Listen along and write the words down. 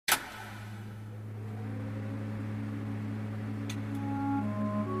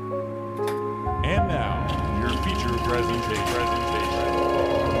Hello,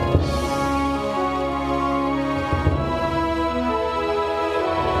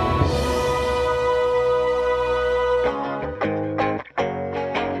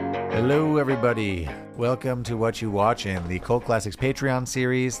 everybody. Welcome to What You Watchin', the Cult Classics Patreon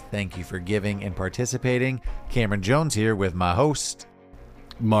series. Thank you for giving and participating. Cameron Jones here with my host,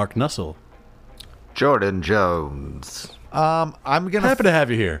 Mark Nussel. Jordan Jones. I'm gonna Happy to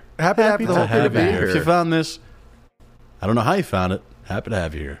have you here. Happy to have you here. If you found this, I don't know how you found it. Happy to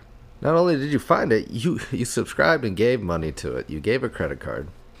have you here. Not only did you find it, you subscribed and gave money to it. You gave a credit card.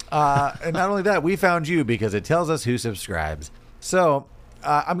 And not only that, we found you because it tells us who subscribes. So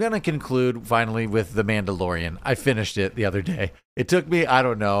I'm going to conclude finally with The Mandalorian. I finished it the other day. It took me, I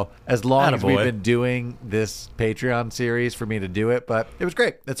don't know, as long as we've been doing this Patreon series for me to do it, but it was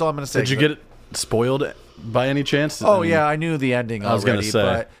great. That's all I'm going to say. Did you get it spoiled by any chance? Oh, yeah, I knew the ending already, I was going to say.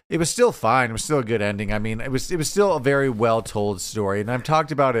 But it was still fine. It was still a good ending. I mean, it was still a very well-told story, and I've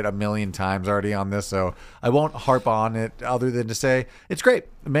talked about it a million times already on this, so I won't harp on it other than to say it's great.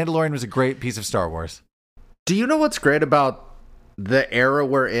 The Mandalorian was a great piece of Star Wars. Do you know what's great about the era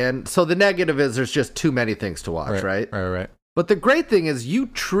we're in? So the negative is there's just too many things to watch, right? Right. But the great thing is you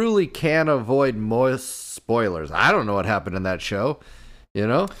truly can avoid most spoilers. I don't know what happened in that show, you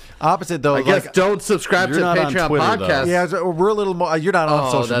know? Opposite, though. I guess don't subscribe to the Patreon podcast. Yeah, we're a little more. You're not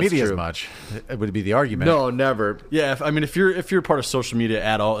on social media true. as much. It would be the argument. No, never. Yeah, if you're part of social media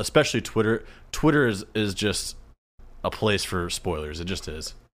at all, especially Twitter, Twitter is just a place for spoilers. It just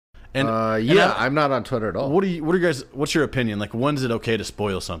is. I'm not on Twitter at all. What's your opinion? Like, when's it okay to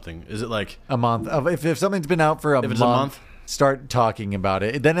spoil something? Is it like a month? If something's been out for a month, start talking about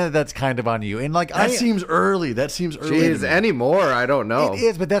it. Then that's kind of on you. And like that seems early. Jeez, anymore, I don't know. It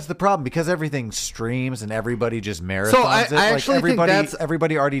is, but that's the problem because everything streams and everybody just marathons so I it. actually think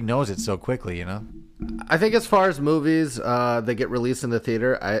everybody already knows it so quickly, you know. I think as far as movies that get released in the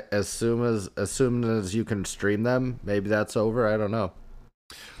theater, as soon as you can stream them, maybe that's over. I don't know.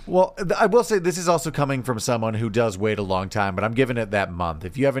 Well, I will say this is also coming from someone who does wait a long time, but I'm giving it that month.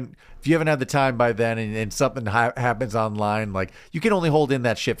 If you haven't had the time by then, and something happens online, like you can only hold in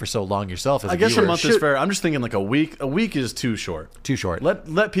that shit for so long yourself. As I guess a month is fair. I'm just thinking like a week. A week is too short. Too short.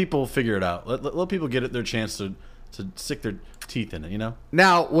 Let people figure it out. Let people get their chance to stick their teeth in it, you know?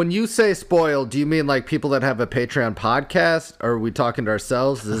 Now, when you say spoiled, do you mean like people that have a Patreon podcast? Or are we talking to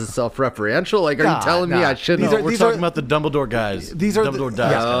ourselves? Is this self-referential? Like, are you telling me I shouldn't? We're talking about the Dumbledore guys. These are Dumbledore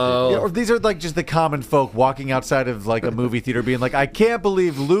dies. or these are like just the common folk walking outside of like a movie theater being like, I can't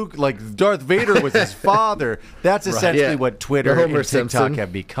believe Luke, like Darth Vader was his father. That's essentially what Twitter and TikTok Simpson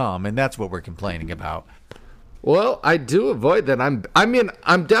have become. And that's what we're complaining about. Well, I do avoid that. I'm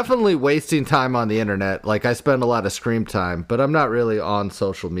definitely wasting time on the internet. Like, I spend a lot of screen time, but I'm not really on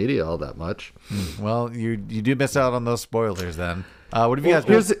social media all that much. Well, you do miss out on those spoilers then. What have you guys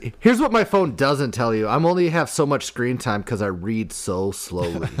been? Here's what my phone doesn't tell you. I'm only have so much screen time because I read so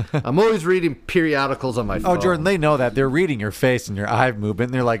slowly. I'm always reading periodicals on my phone. Oh, Jordan, they know that. They're reading your face and your eye movement.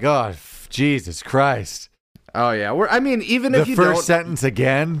 And they're like, oh, Jesus Christ. Oh, yeah. Even if you the don't... first sentence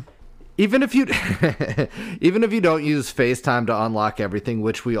again... Even if you don't use FaceTime to unlock everything,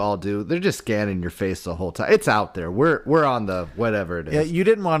 which we all do, they're just scanning your face the whole time. It's out there. We're on the whatever it is. Yeah, you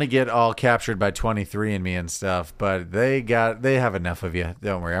didn't want to get all captured by 23andMe and stuff, but they have enough of you.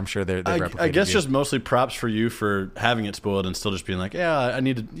 Don't worry. I'm sure they're replicated. I guess you. just mostly props for you for having it spoiled and still just being like, yeah, I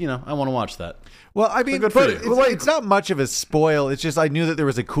need to, I want to watch that. Well, I mean, but it's not much of a spoil. It's just I knew that there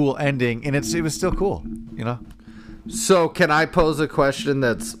was a cool ending, and it was still cool, you know. So can I pose a question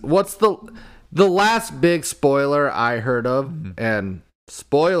what's the last big spoiler I heard of? Mm-hmm. And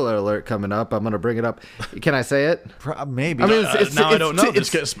spoiler alert coming up. I'm going to bring it up. Can I say it? Maybe. I mean, I don't know.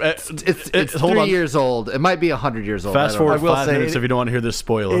 It's 3 years old. It might be 100 years old. Fast forward 5 minutes if you don't want to hear this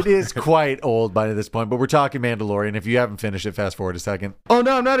spoiler. It is quite old by this point, but we're talking Mandalorian. If you haven't finished it, fast forward a second. Oh,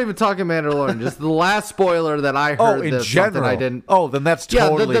 no, I'm not even talking Mandalorian. Just the last spoiler that I heard. In general. I didn't. Oh, then that's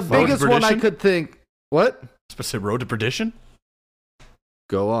totally the biggest one I could think. What? Supposed to say Road to Perdition?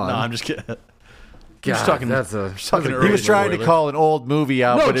 Go on. No, I'm just kidding. God, just talking. He was trying to call an old movie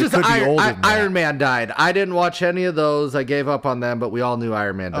out, but it could be older than that. Iron Man died. I didn't watch any of those. I gave up on them, but we all knew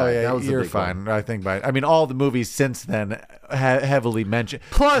Iron Man died. Oh, yeah, that was you're fine. I think all the movies since then heavily mentioned.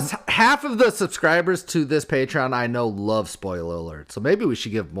 Plus, half of the subscribers to this Patreon I know love spoiler alert, so maybe we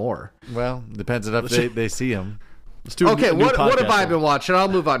should give more. Well, depends on if they see them. Okay, what have I been watching? I'll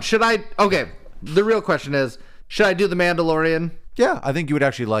move on. Should I? Okay, the real question is, should I do The Mandalorian? Yeah, I think you would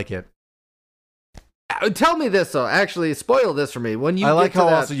actually like it. Tell me this, though. Actually, spoil this for me. When you I like how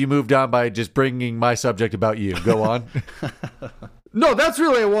also you moved on by just bringing my subject about you. Go on. No, that's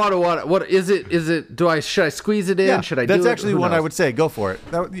really what is it? Is it? Should I squeeze it in? Yeah, Should I? that's do it? actually Who one I knows? would say. Go for it.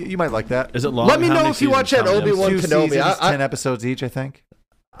 You might like that. Is it long? Let me How know many if you watch seasons? that How many Obi-Wan episodes? 2 Kenobi. seasons, I- 10 episodes each, I think.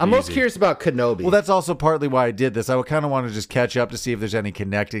 I'm most Easy. curious about Kenobi. Well, that's also partly why I did this. I would kind of want to just catch up to see if there's any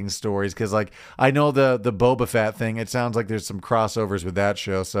connecting stories because, like, I know the Boba Fett thing. It sounds like there's some crossovers with that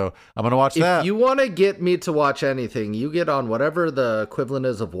show, so I'm gonna watch that. If you want to get me to watch anything, you get on whatever the equivalent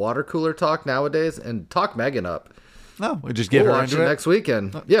is of water cooler talk nowadays and talk Megan up. No, we just get We'll her watch it into it. next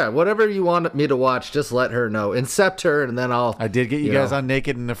weekend. Yeah, whatever you want me to watch, just let her know. Incept her, and then I'll. I did get you guys on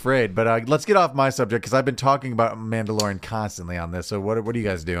Naked and Afraid, but let's get off my subject because I've been talking about Mandalorian constantly on this. So what are you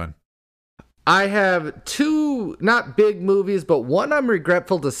guys doing? I have two, not big movies, but one I'm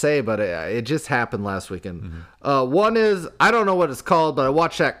regretful to say, but it just happened last weekend. One is, I don't know what it's called, but I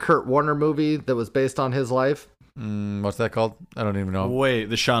watched that Kurt Warner movie that was based on his life. What's that called? I don't even know. Wait,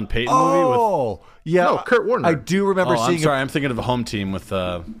 the Sean Payton movie with. Oh, yeah. No, Kurt Warner. I do remember Oh, seeing. I'm sorry. I'm thinking of a Home Team with.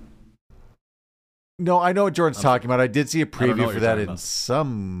 No, I know what Jordan's talking about. I did see a don't know preview what for you're that talking in about.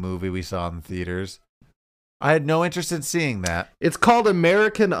 some movie we saw in theaters. I had no interest in seeing that. It's called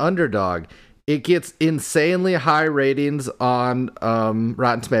American Underdog. It gets insanely high ratings on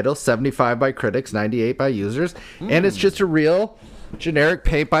Rotten Tomatoes, 75 by critics, 98 by users, and it's just a real generic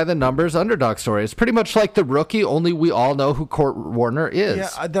paint by the numbers underdog story. It's pretty much like The Rookie, only we all know who Kurt Warner is.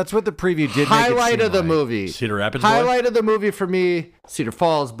 Yeah, that's what the preview did. Highlight make it of the seem like. movie. Cedar Rapids boy? Highlight of the movie for me, Cedar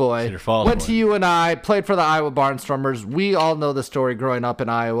Falls boy. Cedar Falls Went boy. to UNI, played for the Iowa Barnstormers. We all know the story growing up in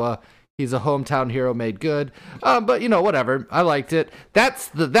Iowa. He's a hometown hero made good. But whatever. I liked it. That's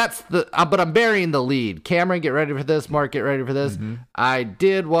the but I'm burying the lead. Cameron, get ready for this. Mark, get ready for this. I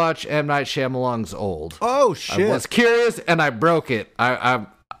did watch M. Night Shyamalan's Old. Oh I shit! was curious and I broke it. I've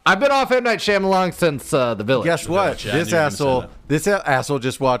been off M. Night Shyamalan since The Village. Guess what? Yeah, I knew This you were gonna say this asshole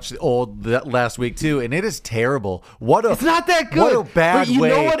just watched Old last week too, and it is terrible. What a It's not that good. What a bad but you way.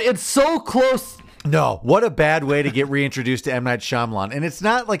 know what? It's so close. No, what a bad way to get reintroduced to M. Night Shyamalan. And it's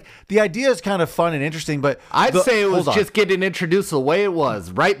not like the idea is kind of fun and interesting, but I'd say it was hold on. just getting introduced the way it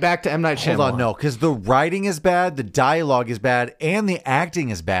was, right back to M. Night Shyamalan. Hold on, no, because the writing is bad, the dialogue is bad, and the acting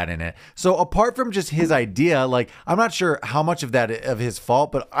is bad in it. So apart from just his idea, like I'm not sure how much of that of his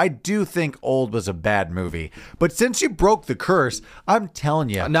fault, but I do think Old was a bad movie. But since you broke the curse, I'm telling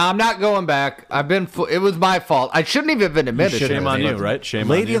you, No, I'm not going back. It was my fault. I shouldn't even have been admitted. shouldn't Shame to on it. you, right? Shame on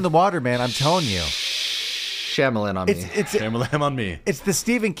Lady you. in the Water, man, I'm telling you. Shyamalan on me. It's Shame on me. It's the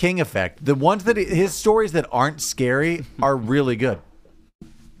Stephen King effect. The ones that his stories that aren't scary are really good.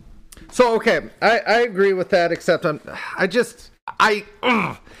 So okay, I agree with that. Except it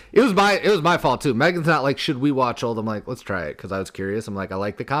was my fault too. Megan's not like, should we watch Old? I'm like, let's try it because I was curious. I'm like, I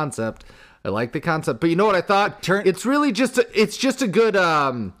like the concept. But you know what I thought? It's really just a good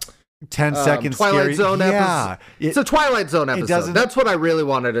 10-second Twilight scary. Zone Yeah. episode. It's a Twilight Zone episode. doesn't- That's what I really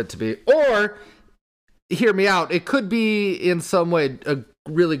wanted it to be. Or, hear me out. It could be in some way a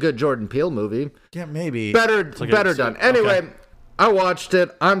really good Jordan Peele movie. Yeah, maybe. Better like done. okay. Anyway, I watched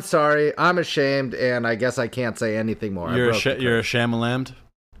it. I'm sorry. I'm ashamed, and I guess I can't say anything more. You're a Shyamalan.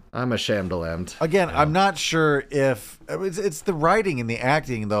 I'm ashamed of land. Again, I'm not sure if it's the writing and the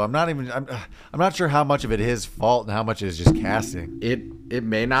acting though. I'm not sure how much of it is fault and how much is just casting. It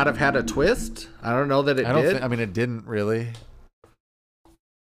may not have had a twist. I don't know that it did. It didn't really.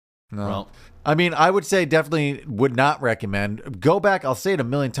 No. Well, I mean, I would say definitely would not recommend. Go back, I'll say it a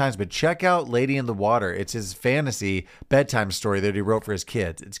million times, but check out Lady in the Water. It's his fantasy bedtime story that he wrote for his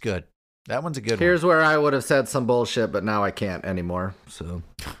kids. It's good. That one's a good Here's where I would have said some bullshit, but now I can't anymore. So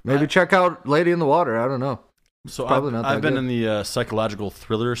maybe check out Lady in the Water. I don't know. so probably not that I've been good. in the psychological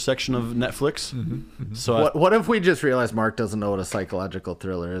thriller section of Netflix. So What if we just realized Mark doesn't know what a psychological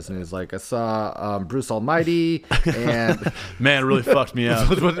thriller is, and he's like, I saa Bruce Almighty, and man, it really fucked me up.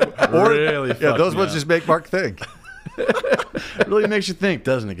 really one. fucked Those me ones up. just make Mark think. It really makes you think,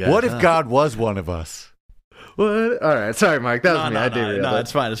 doesn't it, guys? What if God was one of us? what? All right, sorry, Mike. That was me. I derailed no, it.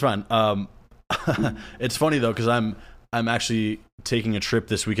 it's fine. It's fine. It's funny though because I'm actually taking a trip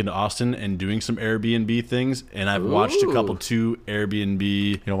this weekend to Austin and doing some Airbnb things, and I've watched a couple Ooh. 2 Airbnb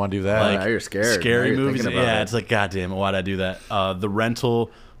You don't want to do that? like now you're scared. Now scary you're movies. thinking about Yeah, it. it's like goddamn, why'd I do that? The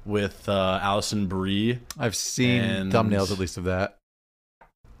Rental with Allison Brie. I've seen And- thumbnails at least of that.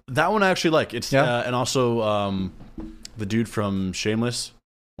 That one I actually like. It's Yeah. and also the dude from Shameless,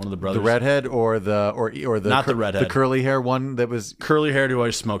 one of the brothers, The redhead or the Not the redhead. the curly hair one that was curly haired who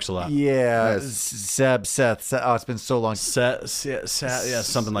always smokes a lot. yeah Yes. Seth. Oh, it's been so long. Yeah,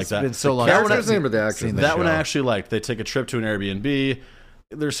 something like It's that. been so long. Character's I've name or the actor's seen name? the That one I show. actually liked. They take a trip to an Airbnb.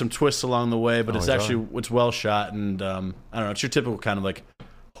 There's some twists along the way, but it's yeah. actually it's well shot, and I don't know. It's your typical kind of like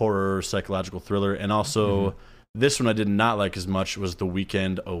horror psychological thriller, and also This one I did not like as much was The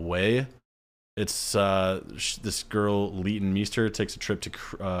Weekend Away. It's this girl, Leighton Meester, takes a trip to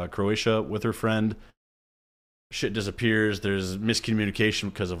Croatia with her friend. Shit disappears. There's miscommunication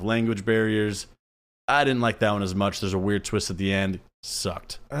because of language barriers. I didn't like that one as much. There's a weird twist at the end.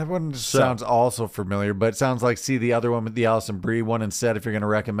 Sucked. That one sounds also familiar, but it sounds like see the other one with the Alison Brie one instead if you're going to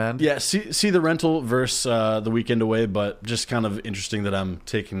recommend. Yeah, see The Rental versus The Weekend Away, but just kind of interesting that I'm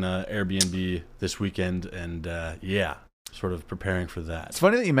taking Airbnb this weekend and sort of preparing for that. It's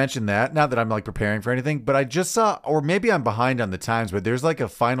funny that you mentioned that. Not that I'm like preparing for anything, but I just saw, or maybe I'm behind on the times, but there's like a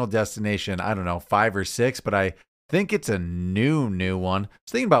Final Destination, I don't know, 5 or 6, but I think it's a new one. I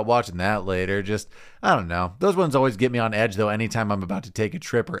was thinking about watching that later. Just, I don't know. Those ones always get me on edge, though, anytime I'm about to take a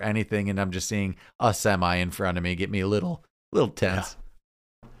trip or anything, and I'm just seeing a semi in front of me, get me a little tense.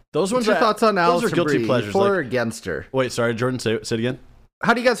 Yeah. Those ones. What's your thoughts on Alison Those are guilty Brie? pleasures. For or against her? Wait, sorry, Jordan. Say it again.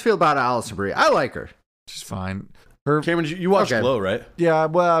 How do you guys feel about Alison Brie? I like her. She's fine. Cameron, you watched Glow, right? Yeah,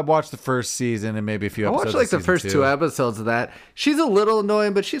 well, I watched the first season and maybe a few episodes. I watched like the first 2. 2 episodes of that. She's a little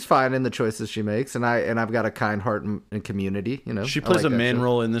annoying, but she's fine in the choices she makes, and I've got a kind heart and community. You know, she plays like a main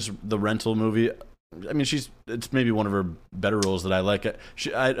role in The Rental movie. I mean, it's maybe one of her better roles that I like.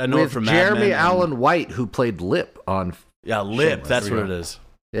 I know with her from Jeremy Mad Men Allen White, who played Lip on. Yeah, Lip. That's what it is.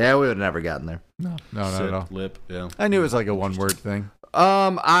 Yeah, we would have never gotten there. No, not at all. Lip. Yeah, I knew it was like a one-word thing.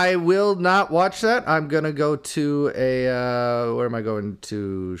 I will not watch that. I'm gonna go to a. Where am I going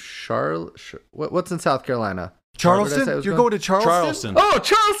to? What's in South Carolina? Charleston? You're going to Charleston? Oh,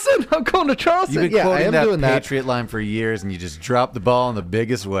 Charleston! I'm going to Charleston. You've been quoting I am that doing Patriot line for years, and you just dropped the ball in the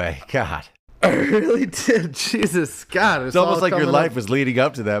biggest way. God. I really did. Jesus, God. It's almost like your life was leading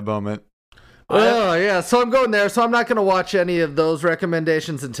up to that moment. Oh, yeah. So I'm going there. So I'm not going to watch any of those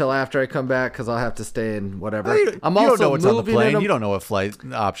recommendations until after I come back because I'll have to stay in whatever. You don't know what's on the plane. You don't know what flight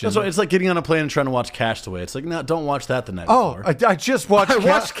options. So it's like getting on a plane and trying to watch Castaway. It's like, no, don't watch that the night before. I just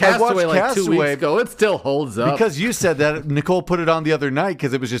watched Castaway like 2 weeks ago. It still holds up. Because you said that. Nicole put it on the other night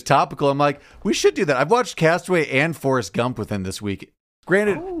because it was just topical. I'm like, we should do that. I've watched Castaway and Forrest Gump within this week.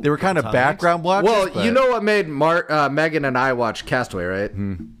 Granted, they were kind of background watches. Well, you know what made Megan and I watch Castaway, right?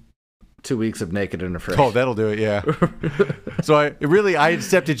 2 weeks of Naked and Afraid. Oh, that'll do it, yeah. So I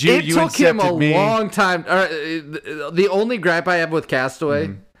accepted you. You took him a me. long time. The only gripe I have with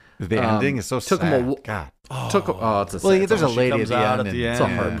Castaway, the ending is so sad. God. It's a sad there's a She lady comes at out the end. It's a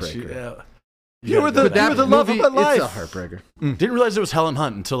heartbreaker. You were the love of my life. It's a heartbreaker. Didn't realize it was Helen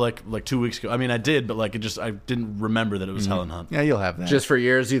Hunt until like 2 weeks ago. I mean, I did, but like I didn't remember that it was Helen Hunt. Yeah, you'll have that. Just for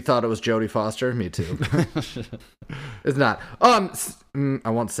years, you thought it was Jodie Foster. Me too. It's not. I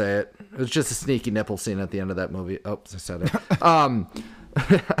won't say it. It was just a sneaky nipple scene at the end of that movie. Oops, I said it.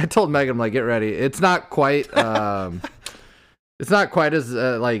 I told Megan, I'm like, get ready. It's not quite. It's not quite as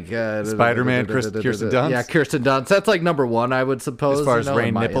Spider-Man, Kirsten Dunst. Yeah, Kirsten Dunst. That's like number 1, I would suppose. As far as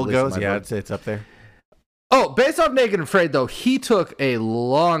Rain Nipple goes, yeah, it's up there. Oh, based off Naked and Afraid, though, he took a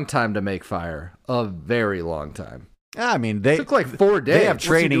long time to make Fire. A very long time. I mean, they took like 4 days. They have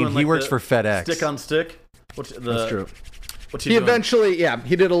training. He works for FedEx. Stick on stick. That's true. What's he eventually,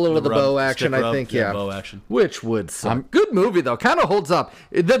 he did a little of the bow action, I think, bow action. Which would suck. Good movie, though. Kind of holds up.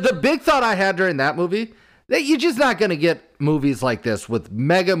 The big thought I had during that movie, that you're just not going to get movies like this with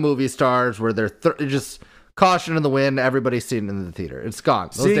mega movie stars where they're just caution in the wind. Everybody's seen it in the theater. It's gone.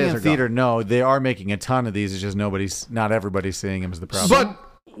 Those seeing days in are theater, gone. no, they are making a ton of these. It's just not everybody's seeing them is the problem.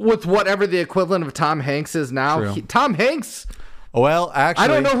 But with whatever the equivalent of Tom Hanks is now, Tom Hanks. Well, actually, I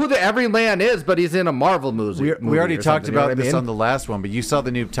don't know who the everyman is, but he's in a Marvel movie. We already talked about this on the last one, but you saw the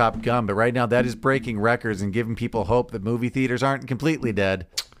new Top Gun. But right now, that is breaking records and giving people hope that movie theaters aren't completely dead.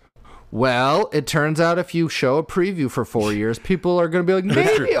 Well, it turns out if you show a preview for 4 years, people are going to be like,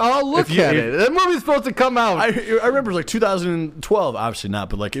 maybe I'll look at it. That movie's supposed to come out. I remember like 2012, obviously not,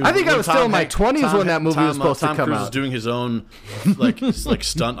 but like I think I was still in my 20s when that movie was supposed to come Tom Cruise out. was doing his own like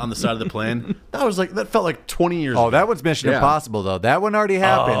stunt on the side of the plane. That felt like 20 years ago. Oh, that one's Mission Impossible though. That one already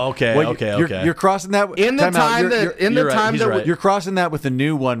happened. Oh, okay. You're crossing that in the time that you're crossing that with the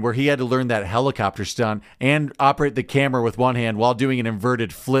new one where he had to learn that helicopter stunt and operate the camera with one hand while doing an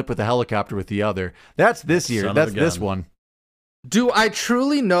inverted flip with the helicopter with the other. That's this year. That's this one. Do I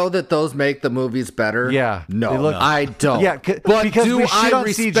truly know that those make the movies better? Yeah. No, I don't. Yeah, but because do we shit I on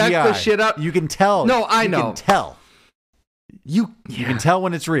respect CGI. the shit up? You can tell. No, I know. You can tell. You can tell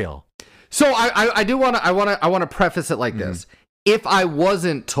when it's real. So I do want to I want to preface it like this. If I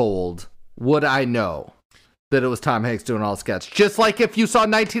wasn't told, would I know that it was Tom Hanks doing all the sketch? Just like if you saw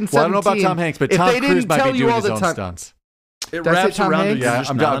 1917. Well, I don't know about Tom Hanks, but Tom Cruise might be doing his own stunts. It wraps around you. Yeah,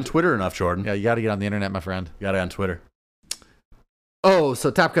 I'm not on Twitter enough, Jordan. Yeah, you got to get on the internet, my friend. You got to get on Twitter. Oh, so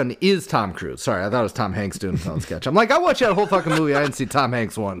Top Gun is Tom Cruise. Sorry, I thought it was Tom Hanks doing his own sketch. I'm like, I watched that whole fucking movie. I didn't see Tom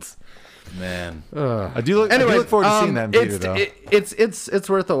Hanks once. Man. I do look forward to seeing that in theater, though. It's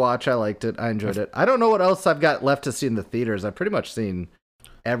worth a watch. I liked it. I enjoyed it. I don't know what else I've got left to see in the theaters. I've pretty much seen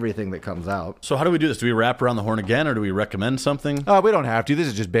everything that comes out. So how do we do this? Do we wrap around the horn again, or do we recommend something? We don't have to. This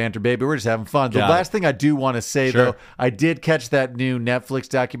is just banter, baby. We're just having fun. The Got last it. thing I do want to say, Sure. though, I did catch that new Netflix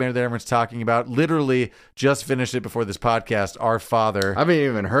documentary that everyone's talking about. Literally just finished it before this podcast. Our Father. I haven't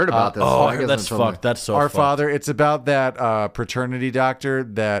even heard about this. so I guess that's it's only- fucked. That's so Our fucked. Father. It's about that paternity doctor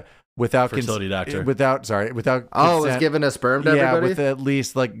that without Fertility doctor. without Oh, it's consent- giving a sperm to yeah, everybody? with at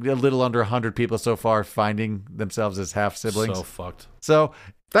least like a little under 100 people so far finding themselves as half siblings. So fucked. So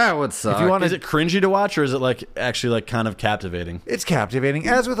That would suck. if you want Is to, it cringy to watch, or is it like actually like kind of captivating? it's captivating.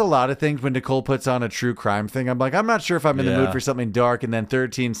 As with a lot of things, when Nicole puts on a true crime thing, I'm like, I'm not sure if I'm in the Yeah. mood for something dark. And then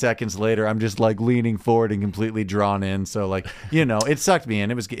 13 seconds later, I'm just like leaning forward and completely drawn in. So like, it sucked me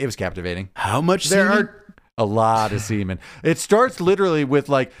in. It was captivating. How much there semen? are A lot of semen. It starts literally with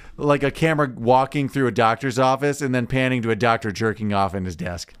like a camera walking through a doctor's office and then panning to a doctor jerking off in his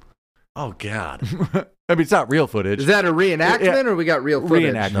desk. Oh God. I mean, it's not real footage. Is that a reenactment Yeah. or we got real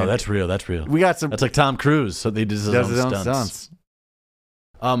footage? Reenactment. No, that's real. That's real. We got some. That's like Tom Cruise. So they did his does own his own stunts. stunts.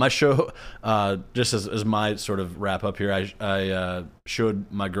 My show, just as my sort of wrap up here, I showed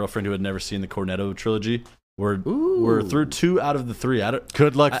my girlfriend who had never seen the Cornetto trilogy. We're through 2 out of the 3.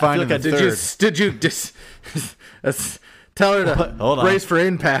 Good luck I feel finding like the I third. Did you just tell her to Hold on. brace for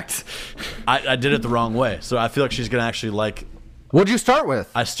impact? I did it the wrong way, so I feel like she's gonna actually like. What'd you start with?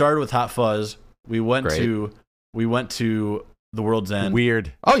 I started with Hot Fuzz. We went Great. to The World's End.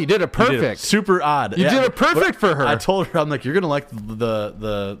 Weird. Oh, you did it We did it perfect. super odd. You did it perfect for her. I told her, I'm like, you're gonna like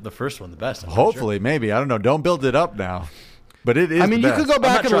the first one the best. I'm pretty Hopefully, maybe. I don't know. Don't build it up now. But it is. I mean, the you could best. go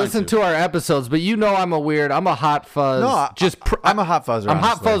back not and trying listen to. to our episodes, but you know I'm a weird. I'm a Hot Fuzz. No, I'm a Hot Fuzzer. I'm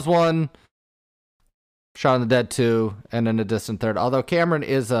Hot honestly. Fuzz 1, Shaun of the Dead 2, and then a distant third. Although Cameron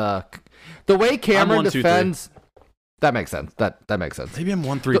is the way Cameron 1, 2, 3. defends. That makes sense. That makes sense. Maybe I'm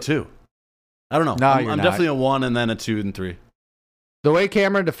 1, 3, 2. I don't know. No, I'm you're not. definitely a 1 and then a 2 and 3. The way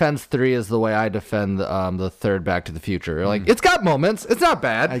Cameron defends 3 is the way I defend the third Back to the Future. Like, it's got moments. It's not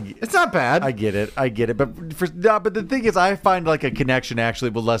bad. It's not bad. I get it. But the thing is, I find like a connection actually,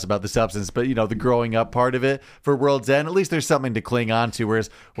 well, less about the substance, but the growing up part of it for World's End. At least there's something to cling on to.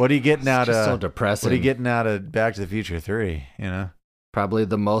 Whereas, what are you getting out of? just so depressing. What are you getting out of Back to the Future 3? Probably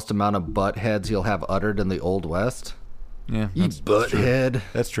the most amount of butt heads you'll have uttered in the Old West. Yeah, You butthead.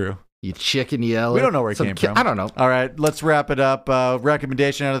 that's true. You chicken yeller. We don't know where it came from. I don't know. All right, let's wrap it up.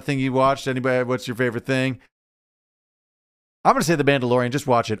 Recommendation out of the thing you watched. Anybody? What's your favorite thing? I'm gonna say The Mandalorian. Just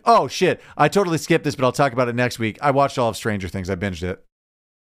watch it. Oh shit! I totally skipped this, but I'll talk about it next week. I watched all of Stranger Things. I binged it.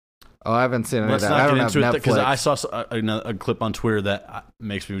 Oh, I haven't seen any of Let's that. I not don't get have into it Netflix. because I saw a clip on Twitter that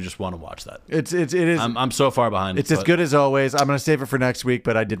makes me just want to watch that. It is. I'm so far behind. It's as but good as always. I'm gonna save it for next week,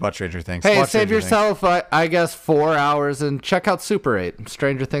 but I did watch Stranger Things. Hey, Watch save Stranger Things. yourself, I guess, 4 hours and check out Super 8,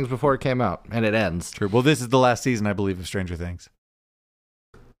 Stranger Things before it came out, and it ends. True. Well, this is the last season, I believe, of Stranger Things.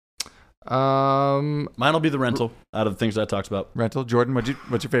 Mine will be The Rental out of the things I talked about. Rental. Jordan, what's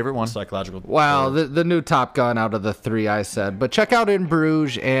your favorite one? Psychological. Wow, the new Top Gun out of the 3 I said. But check out In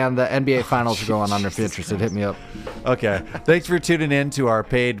Bruges and the NBA Finals are going on if you're interested. Hit me up. Okay. Thanks for tuning in to our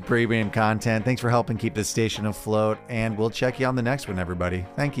paid premium content. Thanks for helping keep this station afloat, and we'll check you on the next one, everybody.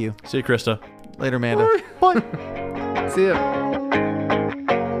 Thank you. See you, Krista. Later, Amanda. See ya.